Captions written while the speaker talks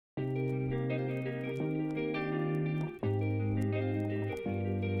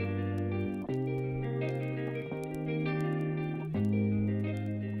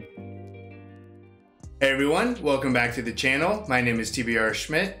Hey everyone, welcome back to the channel. My name is TBR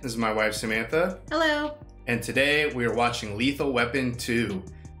Schmitt. This is my wife Samantha. Hello. And today we are watching Lethal Weapon 2.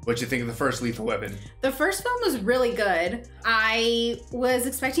 What'd you think of the first Lethal Weapon? The first film was really good. I was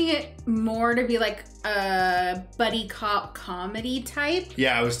expecting it more to be like a buddy cop comedy type.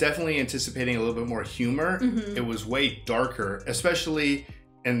 Yeah, I was definitely anticipating a little bit more humor. It was way darker, especially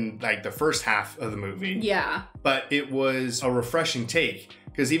in like the first half of the movie. Yeah. But it was a refreshing take.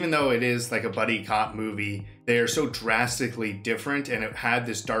 Because even though it is like a buddy cop movie, they are so drastically different and it had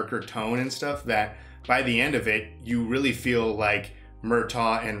this darker tone and stuff that by the end of it, you really feel like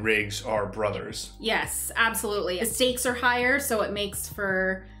Murtaugh and Riggs are brothers. Yes, absolutely. The stakes are higher, so it makes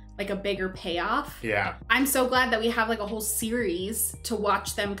for like a bigger payoff. Yeah. I'm so glad that we have like a whole series to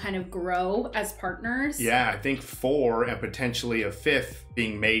watch them kind of grow as partners. Yeah, I think 4 and potentially a 5th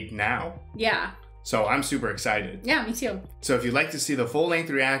being made now. Yeah. So I'm super excited. Yeah, me too. So if you'd like to see the full-length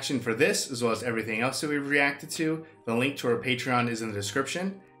reaction for this, as well as everything else that we've reacted to, the link to our Patreon is in the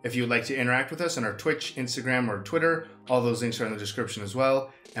description. If you'd like to interact with us on our Twitch, Instagram, or Twitter, all those links are in the description as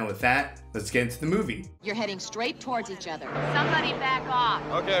well. And with that, let's get into the movie. You're heading straight towards each other. Somebody back off.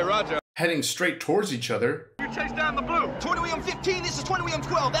 Okay, roger. Heading straight towards each other. You chase down the blue. 20-15, this is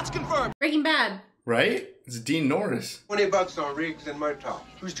 20-12, that's confirmed. Breaking Bad. Right? It's Dean Norris. $20 on Riggs and Murtaugh.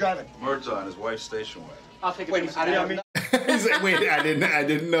 Who's driving? Murtaugh and his wife's station wagon. I'll take it. Wait, I He's like, wait, I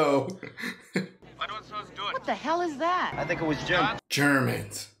didn't know. What the hell is that? think it was Jim.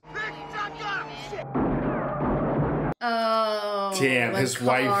 Germans. Oh. Damn, the his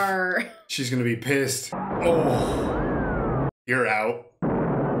car. wife. She's gonna be pissed. Oh. You're out.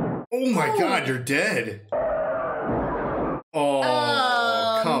 Oh my God, you're dead.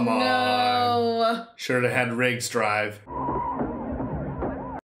 Oh, come on. No. Should have had Riggs drive.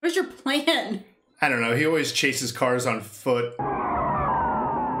 What's your plan? I don't know, he always chases cars on foot.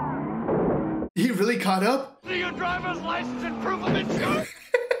 He really caught up? See your driver's license and proof of insurance.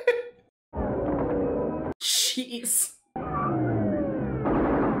 Jeez.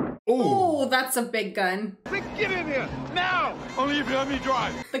 Oh, Oh, that's a big gun. Get in here, now! Only if you let me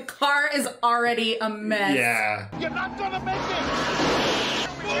drive. The car is already a mess. yeah. You're not gonna make it!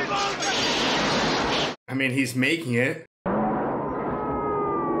 Move over! I mean, he's making it.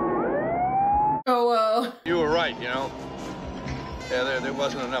 Oh, whoa. You were right, you know. Yeah, there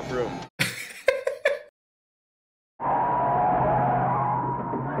wasn't enough room.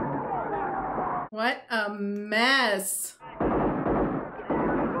 What a mess.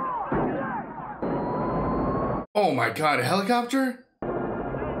 Oh my God, a helicopter?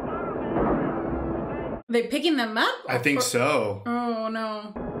 Are they picking them up? I think so. Oh,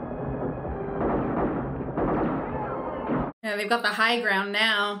 no. Yeah, they've got the high ground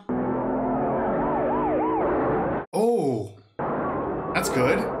now. Oh, that's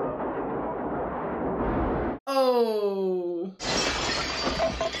good. Oh.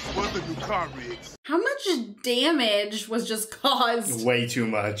 What's the new car, Riggs? How much damage was just caused? Way too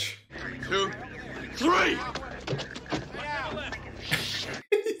much. 2, 3!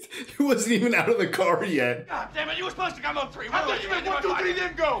 He wasn't even out of the car yet. God damn it, you were supposed to come on 3. I thought you meant 1, 2, 3,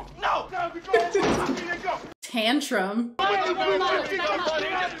 then go! No! No, we go! 1, 2, 3, then go! Tantrum. 1, 2, 3, then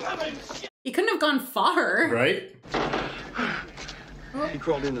go! He couldn't have gone far. Right? He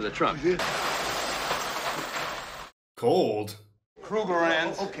crawled into the trunk. Cold. Kruger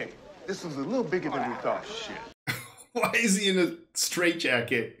ends. Okay, this was a little bigger than we thought. Shit. Why is he in a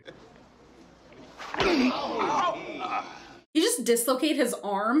straitjacket? He just dislocated his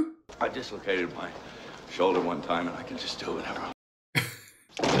arm. I dislocated my shoulder one time and I can just do it whenever.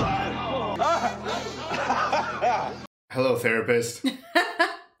 Hello, therapist.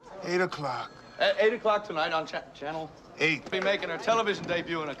 8 o'clock. At 8 o'clock tonight on channel 8. be making her television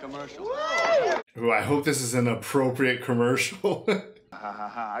debut in a commercial. Ooh, I hope this is an appropriate commercial.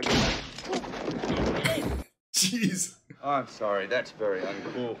 I got Jeez. Oh, I'm sorry, that's very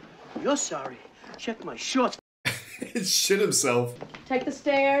uncool. You're sorry. Check my shorts. It shit himself. Take the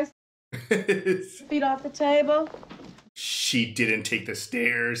stairs, feet off the table. She didn't take the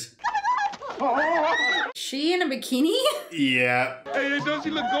stairs. She in a bikini? Yeah. Hey, don't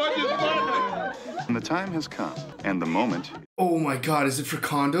you look gorgeous, partner? And the time has come, and the moment. Oh my God, is it for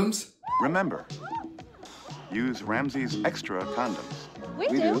condoms? Remember, use Ramsey's Extra condoms. We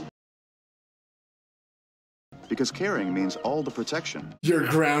do. Because caring means all the protection. You're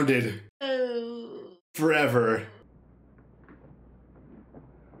grounded. Oh. Forever.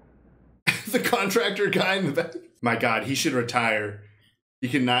 The contractor guy in the back. My God, he should retire. He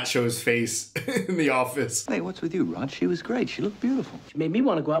cannot show his face in the office. Hey, what's with you, Rod? She was great. She looked beautiful. She made me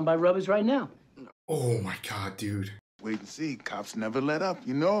want to go out and buy rubbers right now. Oh my God, dude. Wait and see. Cops never let up,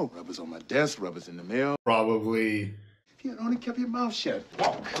 you know. Rubbers on my desk, rubbers in the mail. Probably. If you had only kept your mouth shut.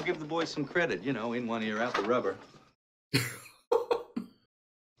 I'll give the boys some credit, you know, in one ear, out the rubber.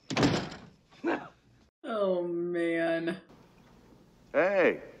 Oh, man.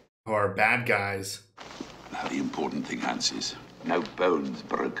 Hey. Who are bad guys. Now, the important thing, Hans, is no bones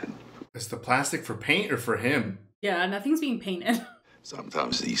broken. Is the plastic for paint or for him? Yeah, nothing's being painted.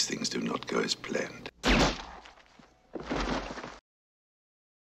 Sometimes these things do not go as planned.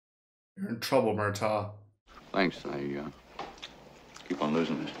 You're in trouble, Murtaugh. Thanks, I keep on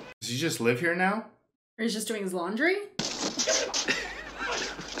losing this. Does he just live here now? Or he's just doing his laundry?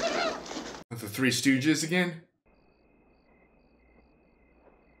 With the Three Stooges again?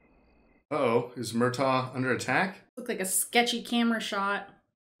 Uh-oh, is Murtaugh under attack? Looked like a sketchy camera shot.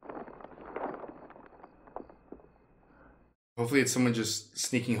 Hopefully it's someone just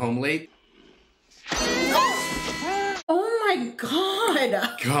sneaking home late. Oh my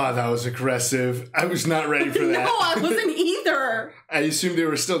god! God, that was aggressive. I was not ready for that. No, I wasn't either. I assumed they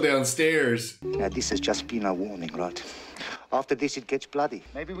were still downstairs. Now, this has just been a warning, right? After this, it gets bloody.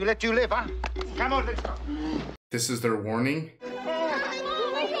 Maybe we let you live, huh? Come on, let's go. This is their warning?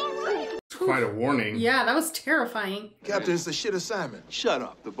 It's quite a warning. Yeah, that was terrifying. Captain, it's a shit assignment. Shut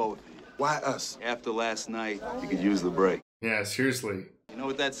up, the both of you. Why us? After last night, you could use the break. Yeah, seriously. You know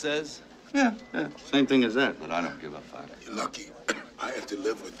what that says? Yeah, same thing as that, but I don't give a fuck. You're lucky. I have to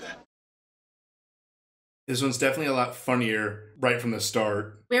live with that. This one's definitely a lot funnier right from the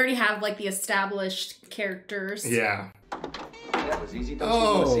start. We already have like the established characters. Yeah. That was easy. Don't you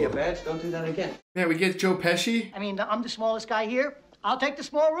want to see a badge? Don't do that again. Yeah, we get Joe Pesci. I mean, I'm the smallest guy here. I'll take the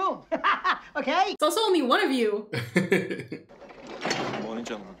small room. Okay? It's also only one of you. Good morning,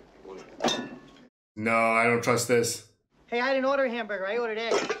 gentlemen. No, I don't trust this. Hey, I didn't order a hamburger. I ordered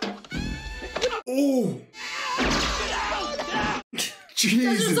eggs. Oh! You're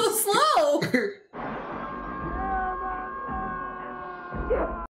Jesus! so slow.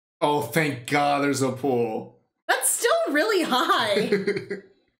 Oh, thank God there's a pool. That's still really high.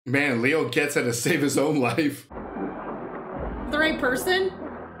 Man, Leo gets it to save his own life. The right person?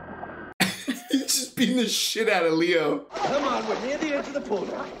 He's just beating the shit out of Leo. Come on, we're near the edge of the pool.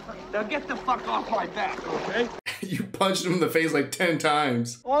 Now get the fuck off my back, okay? You punched him in the face like 10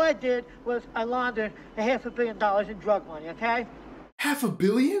 times. All I did was I laundered $500 million in drug money, okay? $500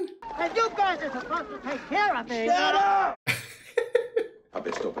 million? And you guys are supposed to take care of me. Shut up! Our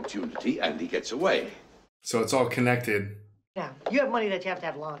best opportunity, and he gets away. So it's all connected. Now, you have money that you have to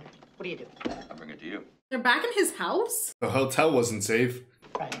have laundered. What do you do? I'll bring it to you. They're back in his house? The hotel wasn't safe.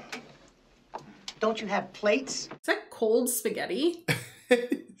 Right. Don't you have plates? Is that cold spaghetti?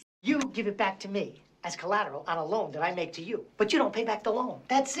 You give it back to me as collateral on a loan that I make to you. But you don't pay back the loan.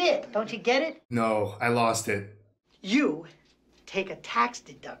 That's it. Don't you get it? No, I lost it. You take a tax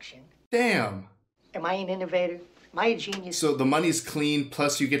deduction. Damn. Am I an innovator? Am I a genius? So the money's clean,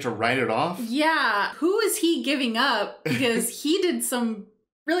 plus you get to write it off? Yeah. Who is he giving up? Because he did some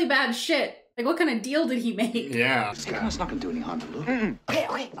really bad shit. Like, what kind of deal did he make? Yeah. It's not gonna do any harm to Lou.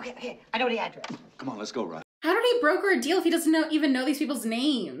 Okay. I know the address. Come on, let's go, Rod. How did he broker a deal if he doesn't even know these people's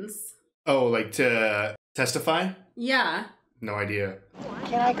names? Oh, like to testify? Yeah. No idea.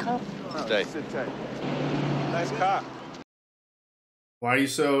 Can I come? Stay. Sit tight. Nice car. Why are you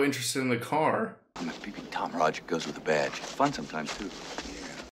so interested in the car? I'm a peeping Tom Roger goes with a badge. Fun sometimes, too.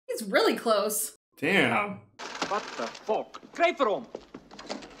 He's really close. Damn. What the fuck? Great for him.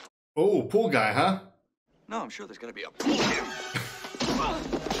 Oh, pool guy, huh? No, I'm sure there's gonna be a pool here.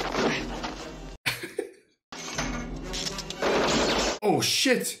 Oh,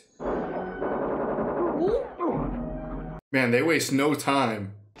 shit. Man, they waste no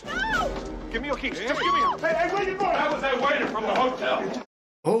time. Give me your keys. Just give me them. Hey, wait for it. That was that waiter from the hotel.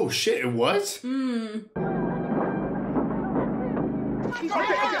 Oh, shit, it was? Hmm. Okay.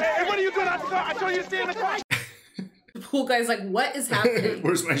 Hey, what are you doing? I told you to stay in the car. The pool guy's like, what is happening?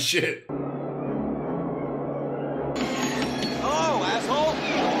 Where's my shit? Oh,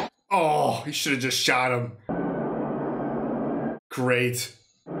 asshole! Oh, he should have just shot him. Great.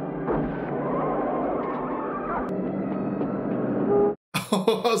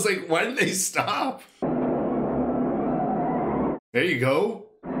 Oh, I was like, why did they stop? There you go.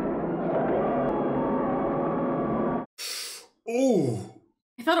 Ooh.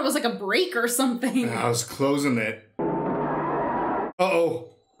 I thought it was like a break or something. I was closing it. Uh-oh.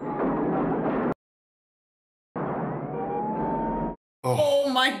 Oh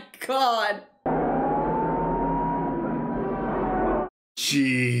my god.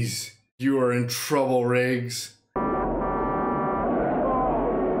 Jeez. You are in trouble, Riggs.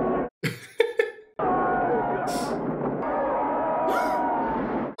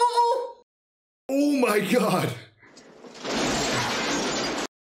 God.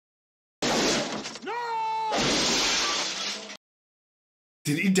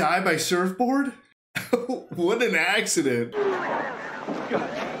 Did he die by surfboard? What an accident.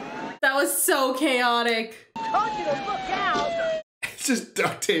 That was so chaotic. Told you to look out. It's just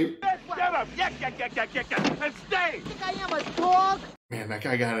duct tape. Shut up! Yak, and stay! Think I am a dog? Man, that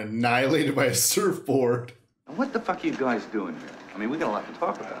guy got annihilated by a surfboard. What the fuck are you guys doing here? I mean, we got a lot to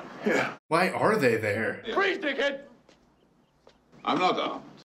talk about. Yeah. Why are they there? Freeze, dickhead! I'm not armed.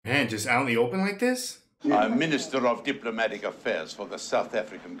 Man, just out in the open like this? I'm Minister of Diplomatic Affairs for the South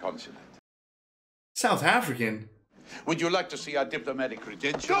African Consulate. South African? Would you like to see our diplomatic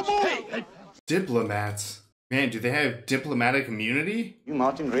credentials? Come on! Hey. Diplomats. Man, do they have diplomatic immunity? You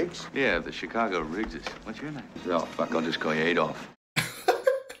Martin Riggs? Yeah, the Chicago Riggses. What's your name? Oh, fuck, I'll just call you Adolf.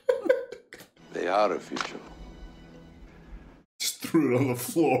 They are official. Just threw it on the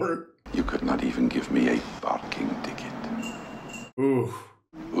floor. You could not even give me a parking ticket. Ooh.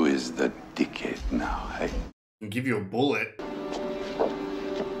 Who is the dickhead now, hey? I'll give you a bullet.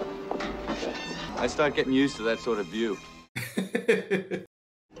 I start getting used to that sort of view.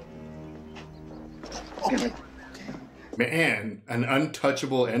 Okay. Man, an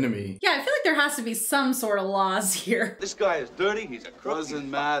untouchable enemy. Yeah, I feel like there has to be some sort of laws here. This guy is dirty, he's a crook. Doesn't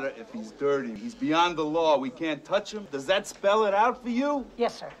matter if he's dirty. He's beyond the law. We can't touch him. Does that spell it out for you?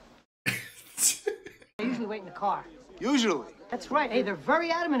 Yes, sir. I usually wait in the car. Usually. That's right. Hey, they're very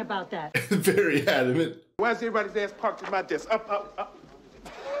adamant about that. Very adamant. Why's everybody's ass parked at my desk? Up.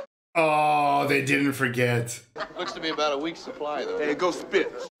 Oh, they didn't forget. Looks to be about a week's supply, though. Hey, go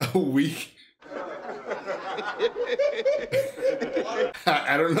spit. A week.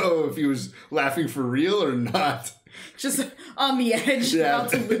 I don't know if he was laughing for real or not. Just on the edge,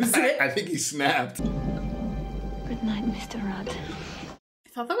 about to lose it. I think he snapped. Good night, Mr. Rudd. I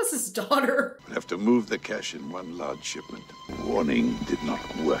thought that was his daughter. We'll have to move the cash in one large shipment. Warning did not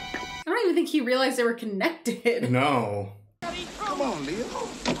work. I don't even think he realized they were connected. No. Come on, Leo.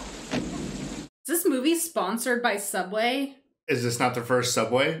 Is this movie sponsored by Subway? Is this not the first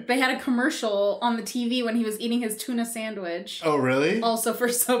Subway? They had a commercial on the TV when he was eating his tuna sandwich. Oh, really? Also for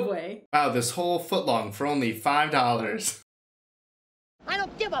Subway. Wow, this whole footlong for only $5. I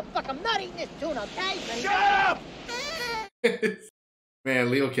don't give a fuck. I'm not eating this tuna, okay? Shut up!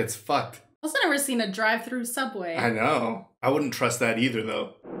 Man, Leo gets fucked. I've also never seen a drive-through Subway. I know. I wouldn't trust that either,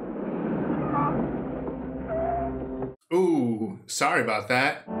 though. Ooh, sorry about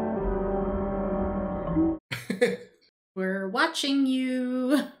that. We're watching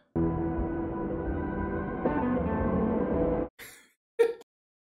you.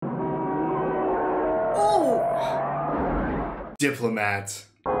 Oh! Diplomats.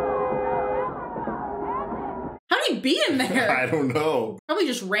 How'd he be in there? I don't know. Probably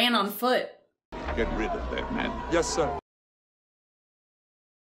just ran on foot. Get rid of that man. Yes, sir.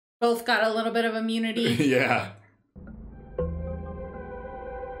 Both got a little bit of immunity. Yeah.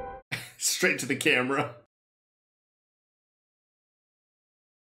 Straight to the camera.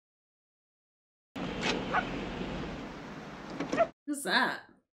 Who's that?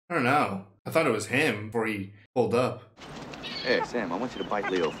 I don't know. I thought it was him before he pulled up. Hey, Sam, I want you to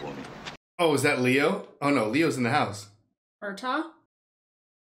bite Leo for me. Oh, is that Leo? Oh no, Leo's in the house. Murtaugh?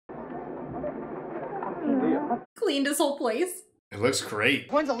 Cleaned his whole place. It looks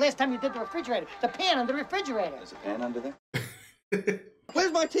great. When's the last time you did the refrigerator? The pan on the refrigerator. There's a pan under there?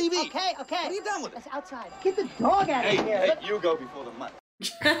 Where's my TV? Okay. What are you done with it? That's outside. Get the dog out of here. Hey, you go before the month.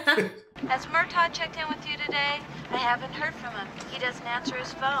 Has Murtaugh checked in with you today? I haven't heard from him. He doesn't answer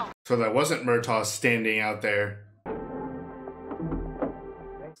his phone. So that wasn't Murtaugh standing out there.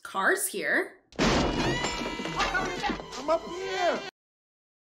 Car's here. I'm up here.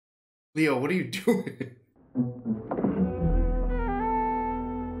 Leo, what are you doing?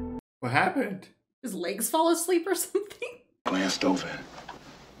 What happened? His legs fall asleep or something? Glanced over.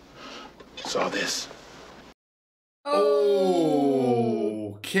 Saw this.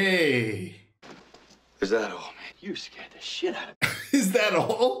 Okay. Is that all, man? You scared the shit out of me. Is that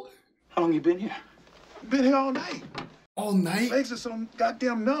all? How long you been here? Been here all night. All night? Legs are so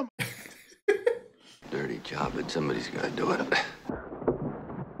goddamn numb. Dirty job, but somebody's got to do it.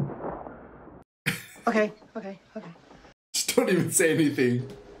 Okay. Just don't even say anything.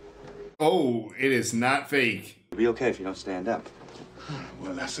 Oh, it is not fake. It'll be okay if you don't stand up.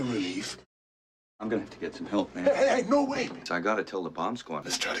 Well, that's a relief. I'm gonna have to get some help, man. Hey, no way. So I gotta tell the bomb squad.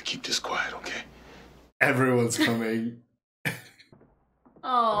 Let's try to keep this quiet, okay? Everyone's coming.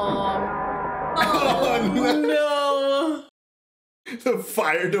 Oh no! The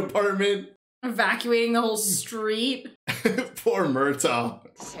fire department. Evacuating the whole street. Poor Murtaugh.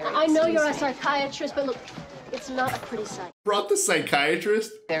 I know you're a psychiatrist, but look, it's not a pretty sight. Brought the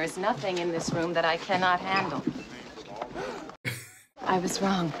psychiatrist? There is nothing in this room that I cannot handle. I was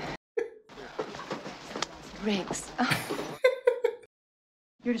wrong. Riggs.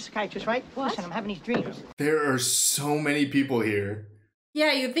 You're the psychiatrist, right? Listen, I'm having these dreams. There are so many people here.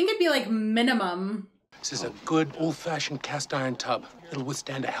 Yeah, you'd think it'd be like minimum. This is a good old-fashioned cast iron tub. It'll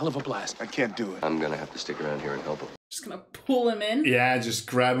withstand a hell of a blast. I can't do it. I'm gonna have to stick around here and help him. Just gonna pull him in. Yeah, just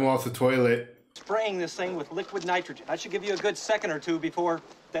grab him off the toilet. Spraying this thing with liquid nitrogen. That should give you a good second or two before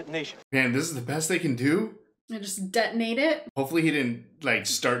detonation. Man, this is the best they can do? And just detonate it. Hopefully he didn't, like,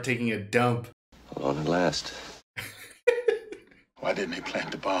 start taking a dump. Hold on at last. Why didn't they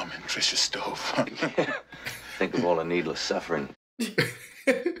plant the bomb in Trisha's stove? Think of all the needless suffering.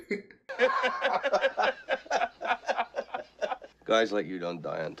 Guys like you don't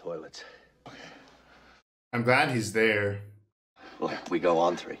die on toilets. I'm glad he's there. Well, we go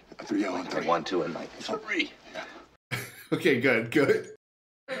on 3. 3 on 3. 1, 2, and 3. Yeah. Okay, good.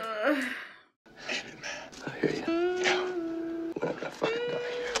 I hear you. Yeah. We're not gonna fucking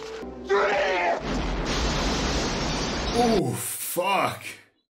die here. Oh, fuck.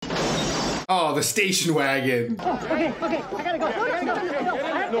 Oh, the station wagon. Okay, I gotta go.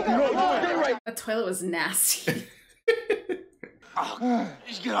 That toilet was nasty. Oh,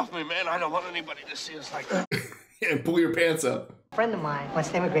 just get off me, man. I don't want anybody to see us like that. And pull your pants up. A friend of mine wants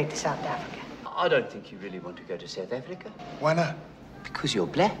to immigrate to South Africa. I don't think you really want to go to South Africa. Why not? Because you're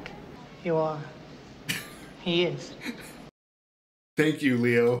black. You are. He is. Thank you,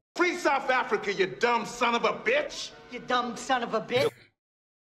 Leo. Free South Africa, you dumb son of a bitch! You dumb son of a bitch.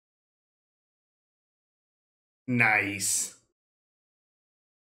 Nice.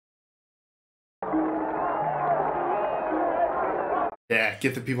 Yeah,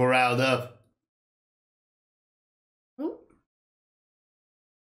 get the people riled up.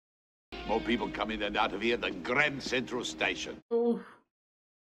 More people coming in and out of here than Grand Central Station. Ooh.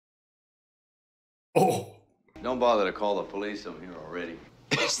 Oh. Don't bother to call the police. I'm here already.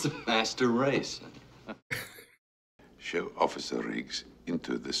 It's the master race. Show Officer Riggs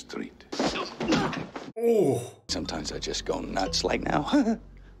into the street. Oh. Sometimes I just go nuts like now.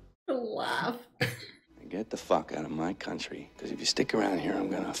 Laugh. Get the fuck out of my country, because if you stick around here, I'm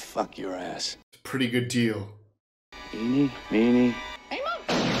gonna fuck your ass. Pretty good deal. Eeny, meeny. Hey, Mom.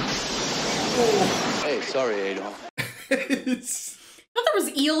 Oh. Hey, sorry, Adolf. I thought there was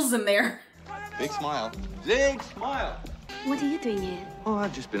eels in there. Big smile. Big smile. What are you doing here? Oh,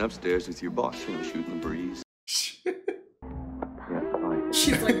 I've just been upstairs with your boss, shooting the breeze. Yeah, fine.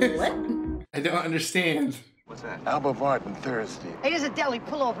 She's like, what? I don't understand. What's that? Alba Varden Thursday. Hey, there's a deli.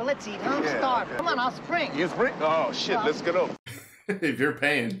 Pull over. Let's eat. I'm starving. Come on, I'll spring. You spring? Oh, shit. Let's get over. If you're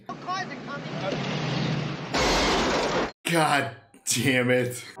paying. Cars are coming. God damn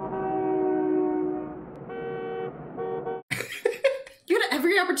it. You had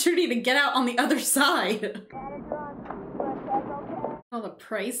every opportunity to get out on the other side. All the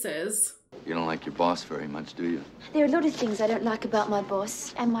prices. You don't like your boss very much, do you? There are a lot of things I don't like about my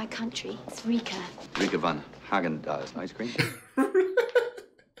boss and my country. It's Rika. Rika van Hagen-Dazs ice cream.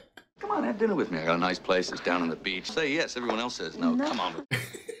 Come on, have dinner with me. I got a nice place. It's down on the beach. Say yes. Everyone else says no. No. Come on.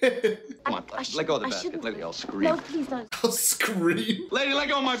 Come on, let go of the basket. Lady, I'll scream. No, please don't. I'll scream. Lady, let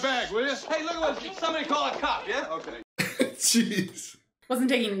go of my bag, will you? Hey, look at what. Somebody call a cop, yeah? Okay. Jeez. Wasn't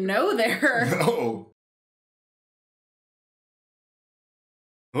taking no there. No.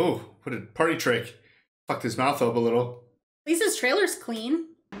 Oh, what a party trick. Fucked his mouth up a little. At least his trailer's clean.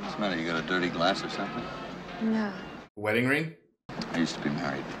 What's the matter? You got a dirty glass or something? No, Wedding ring? I used to be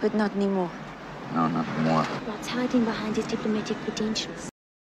married. but not anymore. No, not anymore. Rod's hiding behind his diplomatic credentials.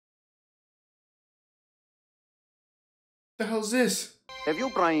 What the hell's this? Have your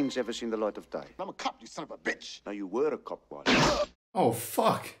brains ever seen the light of day? I'm a cop, you son of a bitch. Now, you were a cop once. Oh,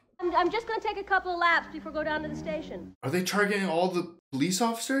 fuck. I'm just gonna take a couple of laps before go down to the station. Are they targeting all the police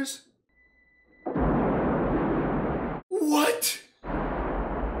officers? What?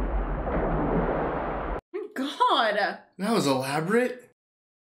 Oh, God. That was elaborate.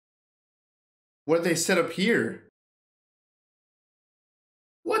 What did they set up here?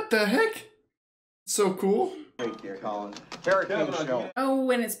 What the heck? So cool. Thank you, Colin. Hurricane show. Oh,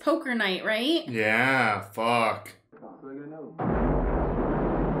 and it's poker night, right? Yeah, fuck.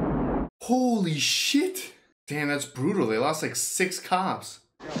 Holy shit. Damn, that's brutal. They lost like 6 cops.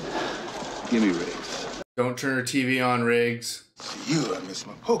 Give me Riggs. Don't turn your TV on, Riggs. See you, I missed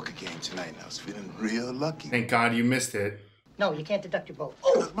my poker game tonight and I was feeling real lucky. Thank God you missed it. No, you can't deduct your boat.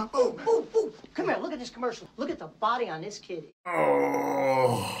 That's my boat, man. Ooh. Come here, look at this commercial. Look at the body on this kid.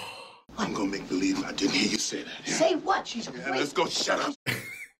 Oh. I'm gonna make believe I didn't hear you say that. Yeah? Say what? She's a Yeah, let's go. Shut up.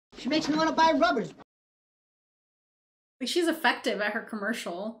 She makes me want to buy rubbers. Like, she's effective at her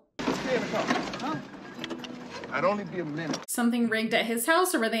commercial. I'd only be a minute. Something rigged at his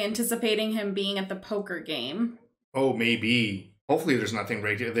house, or were they anticipating him being at the poker game? Oh, maybe. Hopefully there's nothing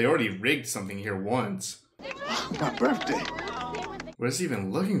rigged. They already rigged something here once. My birthday. What is he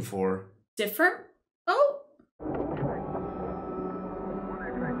even looking for? Different? Oh!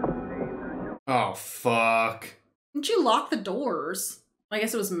 Oh, fuck. Didn't you lock the doors? I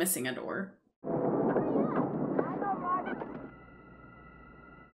guess it was missing a door.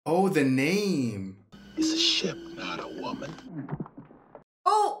 Oh, the name. It's a ship, not a woman.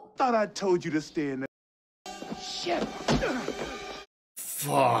 Oh! Thought I told you to stay in the ship.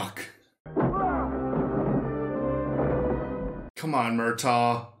 Fuck. Come on,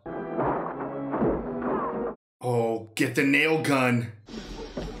 Murtaugh. Oh, get the nail gun.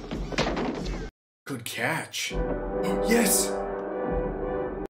 Good catch. Yes!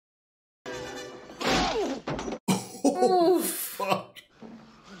 Oh, fuck.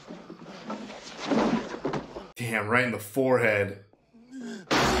 Damn, right in the forehead.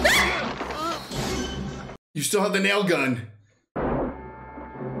 You still have the nail gun.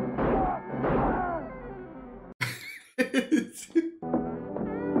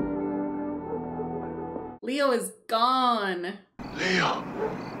 Leo is gone. Leo.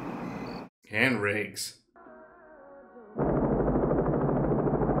 And Riggs.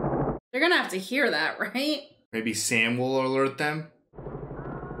 They're gonna have to hear that, right? Maybe Sam will alert them.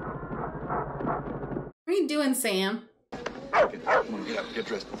 What are you doing, Sam? Come on, get up, get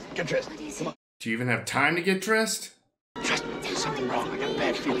dressed. Get dressed. Come on. Do you even have time to get dressed? Trust me, there's something wrong. I got a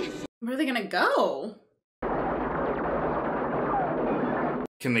bad feeling. Where are they gonna go?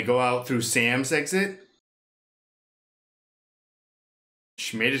 Can they go out through Sam's exit?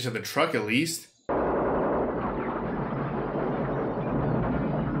 She made it to the truck at least.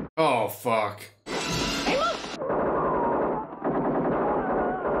 Oh, fuck.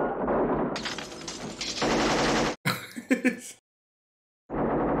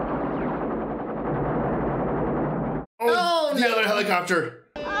 Oh, the other helicopter.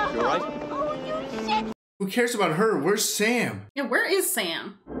 You all right? Who cares about her? Where's Sam? Yeah, where is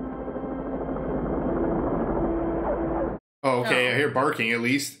Sam? Oh, okay, I hear barking at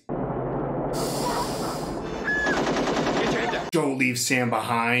least. Don't leave Sam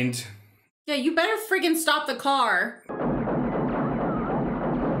behind. Yeah, you better friggin' stop the car.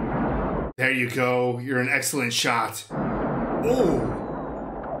 There you go. You're an excellent shot.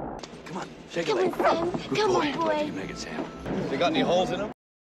 Oh. Come on, shake it leg. Sam. Come on, boy. You make it, Sam. They got any holes in them?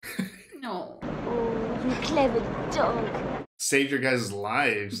 No. Oh, you clever dog. Saved your guys'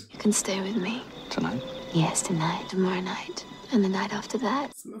 lives. You can stay with me. Tonight? Yes, tonight, tomorrow night, and the night after that.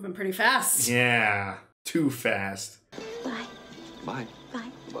 It's moving pretty fast. Yeah, too fast. Bye. Bye.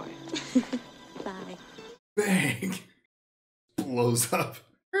 Bye. Bye. Bye. Bang. Blows up.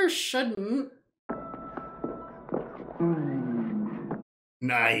 Or shouldn't.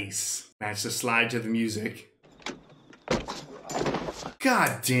 Nice. Match the slide to the music.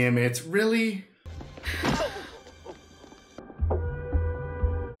 God damn it. Really?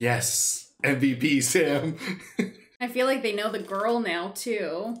 Yes. MVP, Sam. I feel like they know the girl now,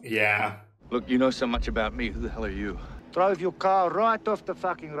 too. Yeah. Look, you know so much about me. Who the hell are you? Drove your car right off the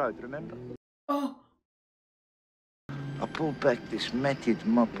fucking road, remember? Oh. I pulled back this matted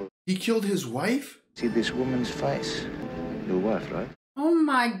mopper. He killed his wife? See this woman's face? Your wife, right? Oh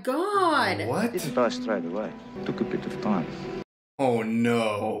my god. What? Didn't die straight away. Took a bit of time. Oh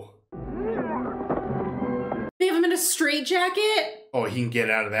no. They have him in a straitjacket? Oh, he can get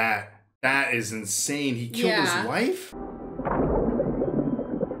out of that. That is insane. He killed his wife?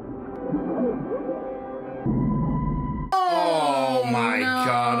 Oh my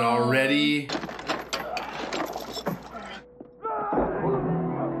god, already?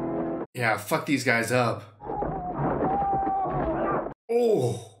 Yeah, fuck these guys up.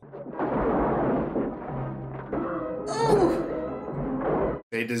 Oh. Oh.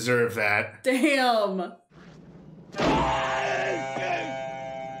 They deserve that. Damn.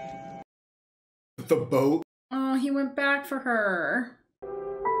 The boat. Oh, he went back for her.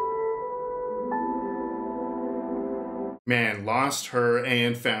 Man, lost her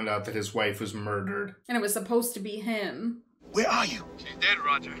and found out that his wife was murdered. And it was supposed to be him. Where are you? She's dead,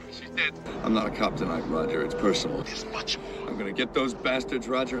 Roger. She's dead. I'm not a cop tonight, Roger. It's personal. There's much more. I'm gonna get those bastards,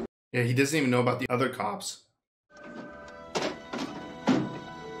 Roger. Yeah, he doesn't even know about the other cops.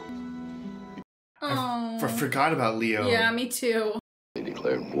 Oh. I forgot about Leo. Yeah, me too. They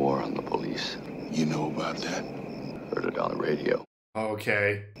declared war on the police. You know about that? Heard it on the radio.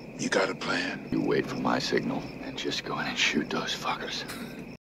 Okay. You got a plan? You wait for my signal and just go in and shoot those fuckers.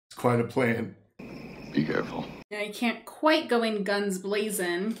 It's quite a plan. Be careful. Yeah, you can't quite go in guns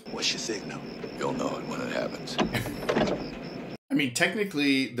blazing. What's your signal? You'll know it when it happens. I mean,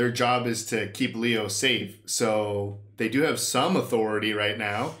 technically, their job is to keep Leo safe, so they do have some authority right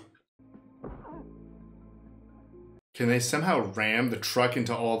now. Can they somehow ram the truck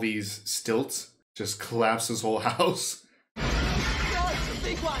into all these stilts? Just collapse this whole house?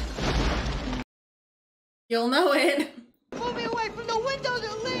 You'll know it. Move me away from the windows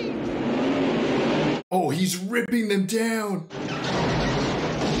and leave! Oh, he's ripping them down!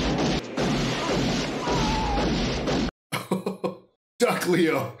 Duck,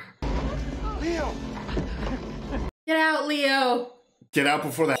 Leo! Leo! Get out, Leo! Get out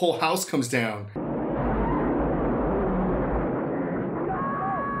before the whole house comes down.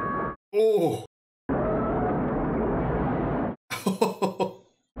 Oh!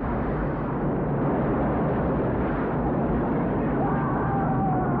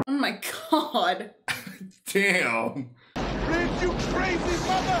 Oh my god. Damn. Liz, you crazy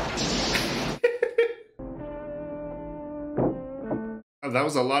mother! That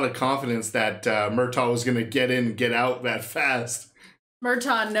was a lot of confidence that Murtaugh was going to get in and get out that fast.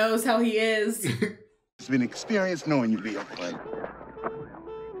 Murtaugh knows how he is. It's been an experience knowing you, Leo.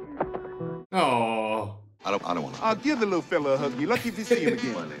 Oh. I don't want to. I'll give the little fella a hug. Be lucky if you see him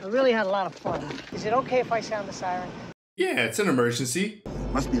again. I really had a lot of fun. Is it okay if I sound the siren? Yeah, it's an emergency.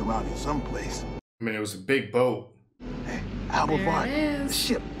 Must be around here someplace. I mean, it was a big boat. Hey, Albert There Bart, it the is.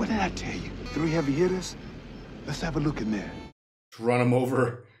 ship. What did I tell you? 3 heavy hitters? Let's have a look in there. Run him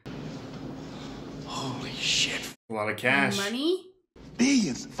over. Holy shit. A lot of cash. Money?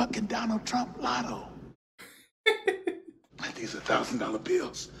 Billions. Fucking Donald Trump lotto. These are $1,000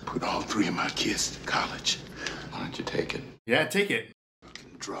 bills. Put all 3 of my kids to college. Why don't you take it? Yeah, take it.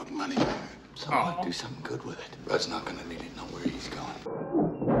 Fucking drug money. Someone do something good with it. Red's not gonna need it. Know where he's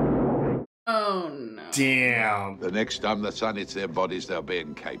going. Oh no. Damn. The next time the sun hits their bodies, they'll be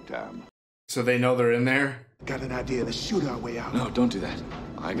in Cape Town. So they know they're in there? Got an idea. Let's shoot our way out. No, don't do that.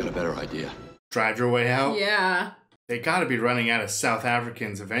 I got a better idea. Drive your way out? Yeah. They gotta be running out of South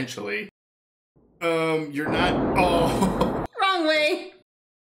Africans eventually. You're not... Oh. Wrong way.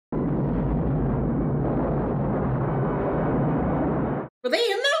 Were they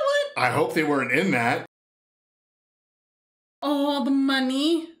in that one? I hope they weren't in that. Oh, the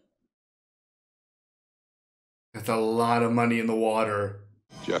money. That's a lot of money in the water.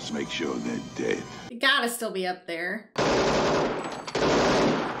 Just make sure they're dead. They gotta still be up there.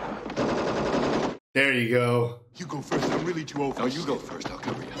 There you go. You go first. I'm really too old for No, you go first. I'll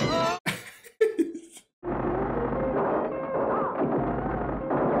cover you.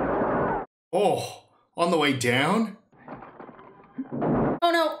 Oh, on the way down?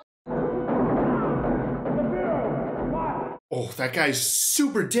 Oh no. Oh, that guy's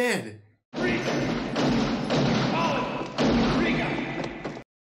super dead.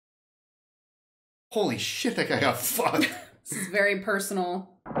 Holy shit, that guy got fucked. This is very personal.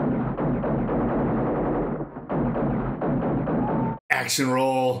 Action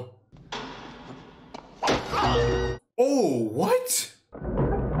roll. Oh, what?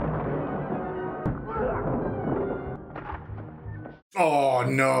 Oh,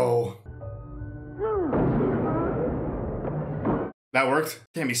 no. That worked?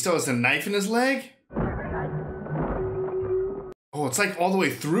 Damn, he still has a knife in his leg? Oh, it's like all the way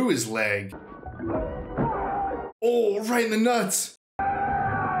through his leg. Oh, right in the nuts.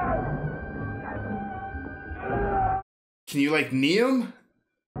 Can you, like, knee him?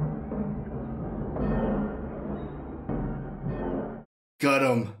 Gut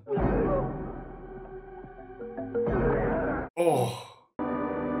him. Oh.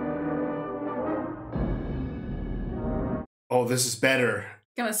 Oh, this is better.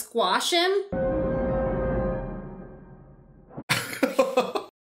 Gonna squash him?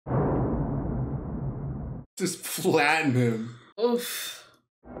 Just flatten him. Oof.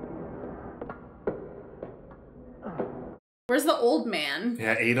 Where's the old man?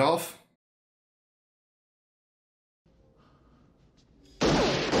 Yeah, Adolf. Drop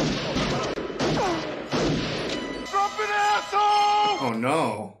an asshole! Oh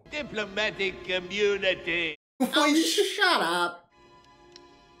no. Diplomatic community. Oh, shut up.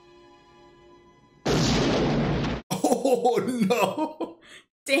 Oh no.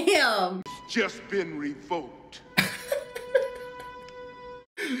 Damn. Just been revoked.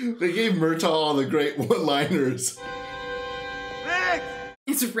 They gave Murtaugh all the great one-liners. Rick!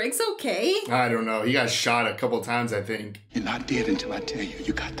 It's Is Riggs okay? I don't know. He got shot a couple times, I think. You're not dead until I tell you.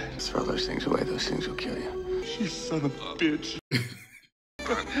 You got that? Let's throw those things away. Those things will kill you. You son of a bitch.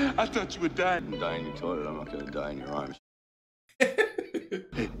 I thought you would die. I'm dying in your toilet. I'm not going to die in your arms.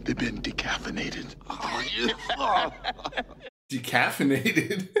 They've been decaffeinated. Oh, you...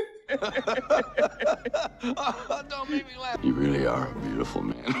 Decaffeinated? Don't make me laugh. You really are a beautiful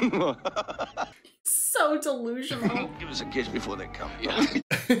man. So delusional. Give us a kiss before they come.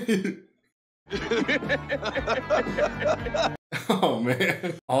 Oh,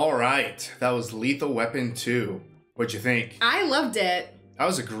 man. All right. That was Lethal Weapon 2. What'd you think? I loved it. That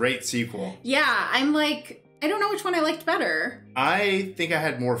was a great sequel. Yeah, I'm like, I don't know which one I liked better. I think I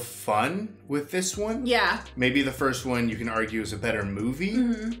had more fun with this one. Yeah. Maybe the first one you can argue is a better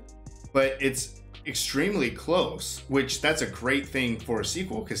movie, but it's extremely close, which that's a great thing for a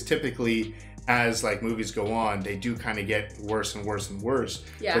sequel because typically as like movies go on, they do kind of get worse and worse and worse.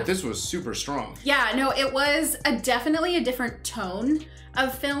 Yeah. But this was super strong. Yeah, no, it was definitely a different tone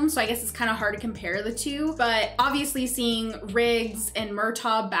of film, so I guess it's kind of hard to compare the two. But obviously seeing Riggs and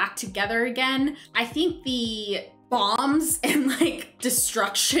Murtaugh back together again, I think the bombs and like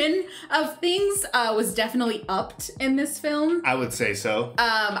destruction of things was definitely upped in this film. I would say so.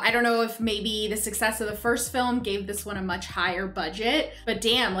 I don't know if maybe the success of the first film gave this one a much higher budget, but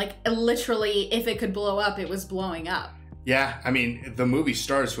damn, like literally if it could blow up, it was blowing up. Yeah, I mean, the movie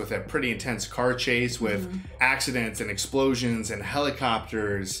starts with a pretty intense car chase with accidents and explosions and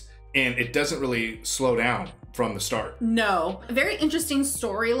helicopters, and it doesn't really slow down from the start. No. A very interesting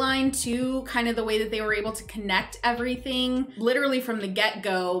storyline too, kind of the way that they were able to connect everything literally from the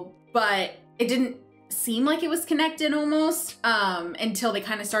get-go, but it didn't seem like it was connected almost until they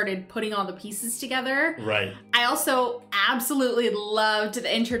kind of started putting all the pieces together. Right. I also absolutely loved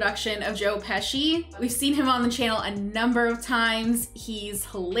the introduction of Joe Pesci. We've seen him on the channel a number of times. He's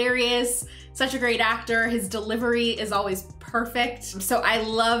hilarious, such a great actor. His delivery is always perfect. So I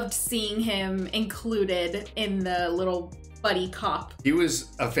loved seeing him included in the little buddy cop. He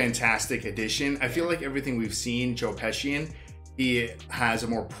was a fantastic addition. I feel like everything we've seen Joe Pesci in, he has a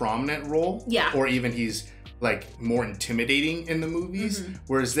more prominent role. Yeah. Or even he's like more intimidating in the movies.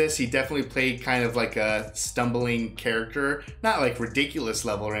 Whereas this, he definitely played kind of like a stumbling character, not like ridiculous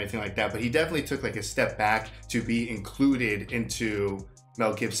level or anything like that, but he definitely took like a step back to be included into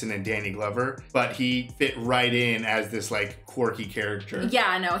Mel Gibson and Danny Glover, but he fit right in as this like quirky character.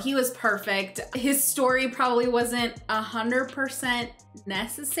 Yeah, no, he was perfect. His story probably wasn't 100%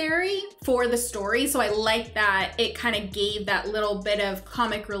 necessary for the story, so I like that it kind of gave that little bit of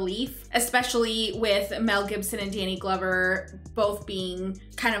comic relief, especially with Mel Gibson and Danny Glover both being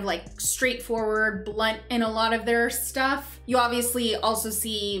kind of like straightforward, blunt in a lot of their stuff. You obviously also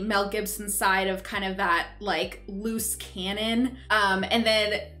see Mel Gibson's side of kind of that like loose cannon, and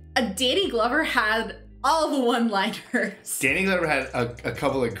then Danny Glover had all the one-liners. Danny Glover had a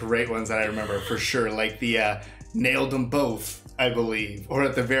couple of great ones that I remember for sure, like the nailed them both, I believe, or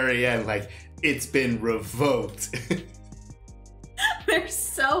at the very end, like, it's been revoked. They're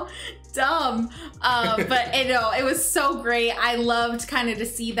so dumb, but you know, it was so great. I loved kind of to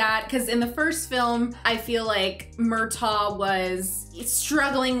see that, because in the first film, I feel like Murtaugh was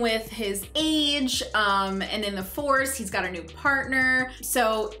struggling with his age, and in the Force, he's got a new partner,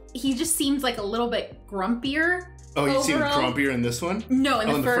 so he just seems like a little bit grumpier. Oh, you seem overall. grumpier in this one? No, in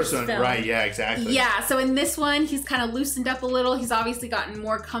the first one, film. right? Yeah, exactly. Yeah, so in this one, he's kind of loosened up a little. He's obviously gotten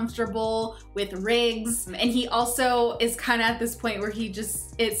more comfortable with Riggs, and he also is kind of at this point where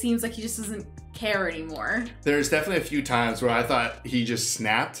it seems like he just doesn't care anymore. There's definitely a few times where I thought he just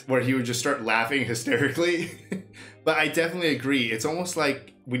snapped, where he would just start laughing hysterically. But I definitely agree. It's almost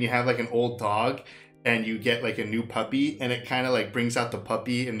like when you have like an old dog and you get like a new puppy, and it kind of like brings out the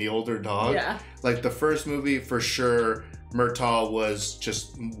puppy in the older dog. Yeah. Like the first movie, for sure, Murtaugh was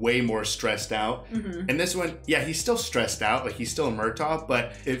just way more stressed out. And this one, yeah, he's still stressed out. Like he's still Murtaugh,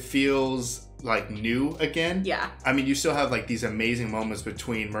 but it feels like new again. Yeah. I mean, you still have like these amazing moments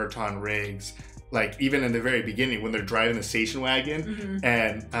between Murtaugh and Riggs. Like even in the very beginning when they're driving the station wagon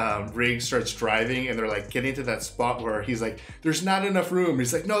and Riggs starts driving and they're like getting to that spot where he's like, there's not enough room.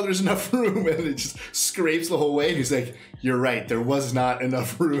 He's like, no, there's enough room. And it just scrapes the whole way. And he's like, you're right. There was not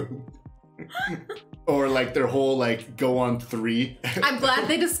enough room. Or like their whole like go on 3. I'm glad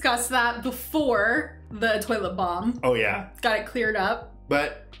they discussed that before the toilet bomb. Oh yeah. Got it cleared up.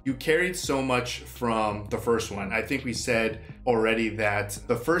 But you carried so much from the first one. I think we said already that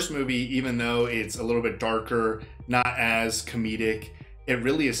the first movie, even though it's a little bit darker, not as comedic, it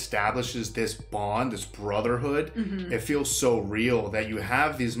really establishes this bond, this brotherhood. It feels so real that you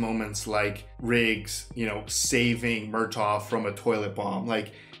have these moments like Riggs, you know, saving Murtaugh from a toilet bomb.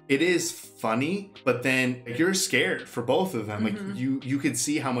 Like, it is funny, but then you're scared for both of them. Like, you could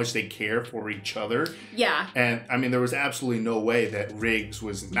see how much they care for each other. Yeah. And I mean, there was absolutely no way that Riggs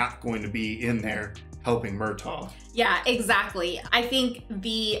was not going to be in there helping Murtaugh. Yeah, exactly. I think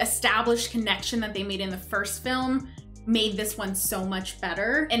the established connection that they made in the first film made this one so much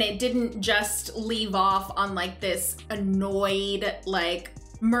better. And it didn't just leave off on like this annoyed, like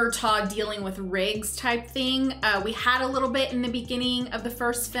Murtaugh dealing with Riggs type thing. We had a little bit in the beginning of the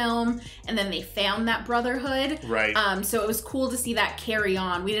first film, and then they found that brotherhood. Right. So it was cool to see that carry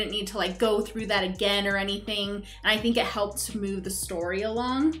on. We didn't need to like go through that again or anything. And I think it helped to move the story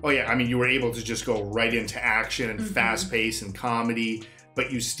along. Oh yeah, I mean, you were able to just go right into action and fast pace and comedy,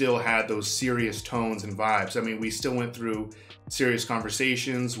 but you still had those serious tones and vibes. I mean, we still went through serious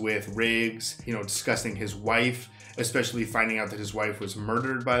conversations with Riggs, you know, discussing his wife, especially finding out that his wife was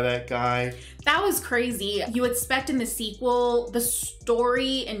murdered by that guy. That was crazy. You expect in the sequel, the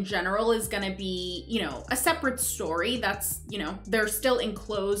story in general is gonna be, you know, a separate story. That's, you know, they're still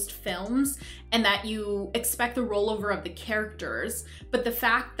enclosed films, and that you expect the rollover of the characters. But the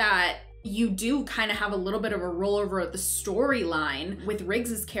fact that you do kind of have a little bit of a rollover of the storyline with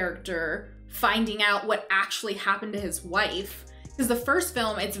Riggs's character finding out what actually happened to his wife. Because the first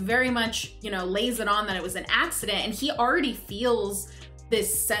film, it's very much, you know, lays it on that it was an accident, and he already feels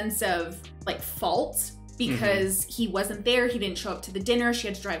this sense of like fault because he wasn't there, he didn't show up to the dinner, she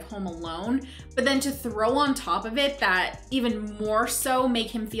had to drive home alone. But then to throw on top of it that even more so make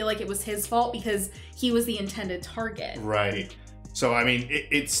him feel like it was his fault because he was the intended target. Right. So, I mean,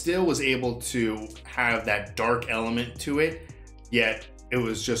 it still was able to have that dark element to it, yet it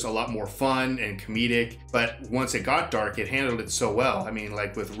was just a lot more fun and comedic. But once it got dark, it handled it so well. I mean,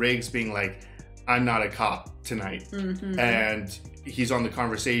 like with Riggs being like, I'm not a cop tonight. And he's on the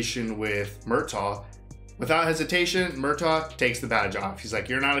conversation with Murtaugh. Without hesitation, Murtaugh takes the badge off. He's like,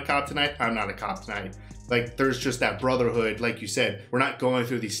 you're not a cop tonight? I'm not a cop tonight. Like, there's just that brotherhood, like you said. We're not going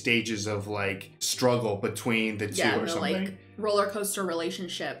through these stages of like struggle between the two or something. Like roller coaster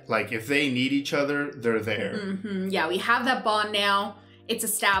relationship. Like, if they need each other, they're there. Yeah, we have that bond now. It's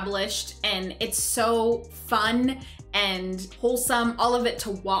established, and it's so fun and wholesome, all of it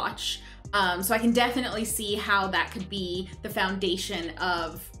to watch. So I can definitely see how that could be the foundation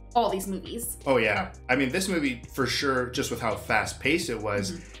of all these movies. Oh yeah. I mean, this movie for sure, just with how fast paced it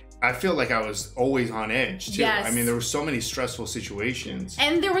was, I feel like I was always on edge too. Yes. I mean, there were so many stressful situations.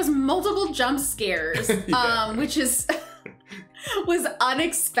 And there was multiple jump scares, which is was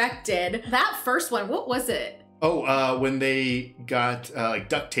unexpected. That first one, what was it? Oh, when they got like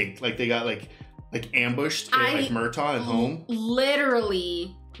duct taped, like they got like ambushed in like Murtaugh at home.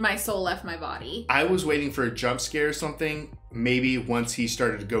 Literally, my soul left my body. I was waiting for a jump scare or something. Maybe once he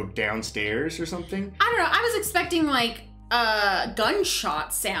started to go downstairs or something. I don't know. I was expecting like a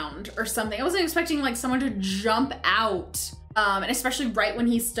gunshot sound or something. I wasn't expecting like someone to jump out. And especially right when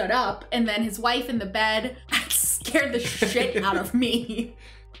he stood up, and then his wife in the bed scared the shit out of me.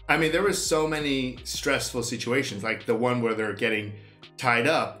 I mean, there was so many stressful situations, like the one where they're getting tied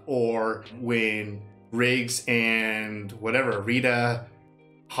up, or when Riggs and whatever, Rita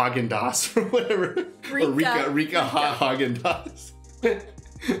Haagen-Dazs or whatever, Rika Haagen-Dazs.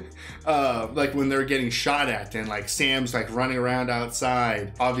 Like when they're getting shot at, and like Sam's like running around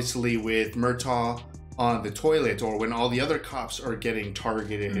outside, obviously with Murtaugh on the toilet, or when all the other cops are getting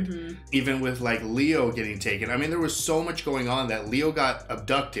targeted, even with like Leo getting taken. I mean, there was so much going on that Leo got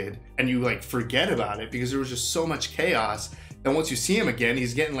abducted, and you like forget about it because there was just so much chaos. And once you see him again,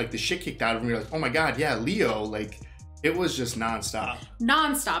 he's getting like the shit kicked out of him. You're like, oh my God, yeah, Leo, like it was just nonstop.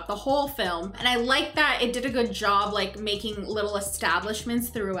 Nonstop, the whole film. And I like that it did a good job like making little establishments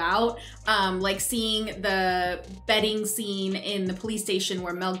throughout. Like seeing the bedding scene in the police station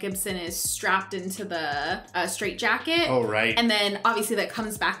where Mel Gibson is strapped into the straitjacket. Oh, right. And then obviously that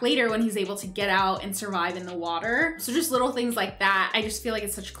comes back later when he's able to get out and survive in the water. So just little things like that. I just feel like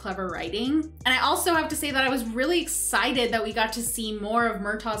it's such clever writing. And I also have to say that I was really excited that we got to see more of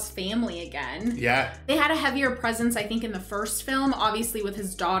Murtaugh's family again. Yeah. They had a heavier presence, I think, in the first film, obviously with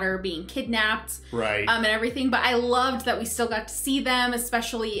his daughter being kidnapped, right, and everything. But I loved that we still got to see them,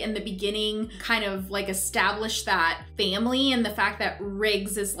 especially in the beginning, kind of like establish that family, and the fact that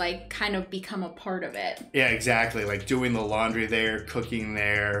Riggs is like kind of become a part of it. Yeah, exactly. Like doing the laundry there, cooking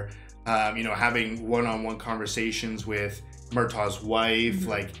there, you know, having one-on-one conversations with Murtaugh's wife.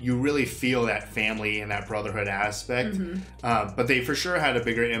 Like, you really feel that family and that brotherhood aspect. But they for sure had a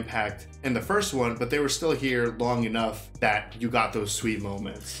bigger impact in the first one, but they were still here long enough that you got those sweet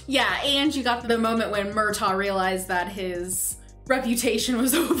moments. Yeah, and you got the moment when Murtaugh realized that his reputation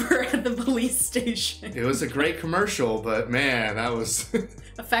was over at the police station. It was a great commercial, but man, that was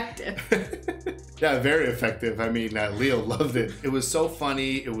effective. Yeah, very effective. I mean, Leo loved it. It was so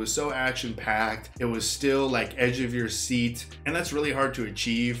funny. It was so action-packed. It was still like edge of your seat. And that's really hard to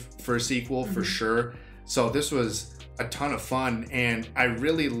achieve for a sequel, for sure. So this was a ton of fun. And I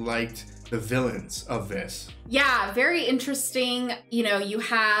really liked the villains of this. Yeah, very interesting. You know, you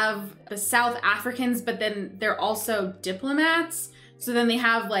have the South Africans, but then they're also diplomats. So then they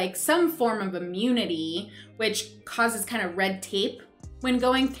have like some form of immunity, which causes kind of red tape when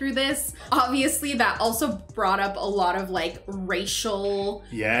going through this. Obviously, that also brought up a lot of like racial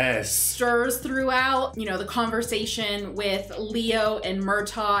stirs throughout. You know, the conversation with Leo and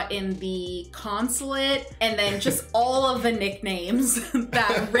Murtaugh in the consulate, and then just all of the nicknames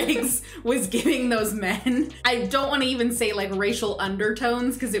that Riggs was giving those men. I don't want to even say like racial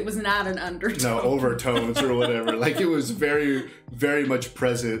undertones, because it was not an undertone. No, overtones or whatever. Like, it was very, very much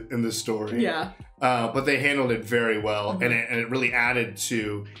present in the story. Yeah. But they handled it very well, and it really added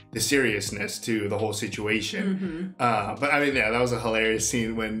to the seriousness to the whole situation. But I mean, yeah, that was a hilarious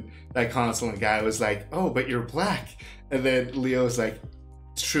scene when that consulate guy was like, "Oh, but you're black," and then Leo's like,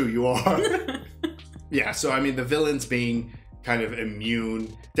 "It's true, you are." Yeah, so I mean, the villains being kind of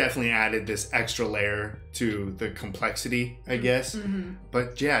immune definitely added this extra layer to the complexity, I guess.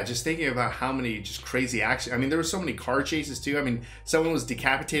 But yeah, just thinking about how many just crazy action. I mean, there were so many car chases too. I mean, someone was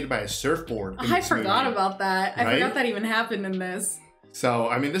decapitated by a surfboard. I forgot about that. I forgot that even happened in this. So,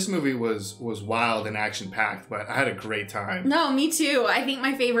 I mean, this movie was wild and action-packed, but I had a great time. No, me too. I think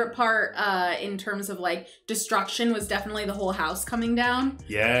my favorite part in terms of like destruction was definitely the whole house coming down.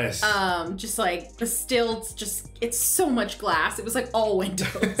 Yes. Just like the stilts, just, it's so much glass. It was like all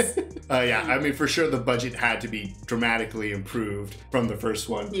windows. Yeah, I mean, for sure the budget had to be dramatically improved from the first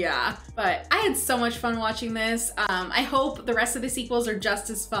one. Yeah, but I had so much fun watching this. I hope the rest of the sequels are just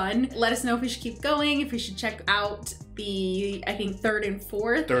as fun. Let us know if we should keep going, if we should check out the, I think, third and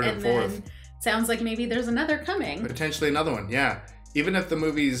fourth. Then sounds like maybe there's another coming. Potentially another one, yeah. Even if the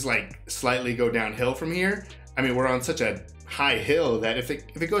movies like slightly go downhill from here, I mean, we're on such a high hill that if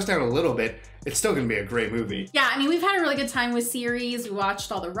it goes down a little bit, it's still gonna be a great movie. Yeah, I mean, we've had a really good time with series. We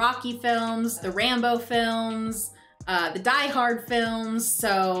watched all the Rocky films, the Rambo films, the Die Hard films.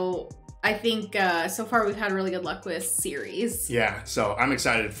 So I think so far we've had really good luck with series. Yeah, so I'm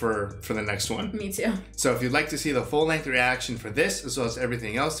excited for the next one. Me too. So if you'd like to see the full-length reaction for this, as well as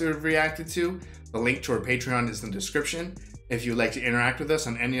everything else that we've reacted to, the link to our Patreon is in the description. If you'd like to interact with us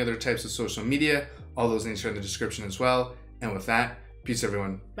on any other types of social media, all those links are in the description as well. And with that, peace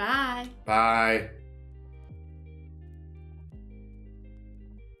everyone. Bye. Bye.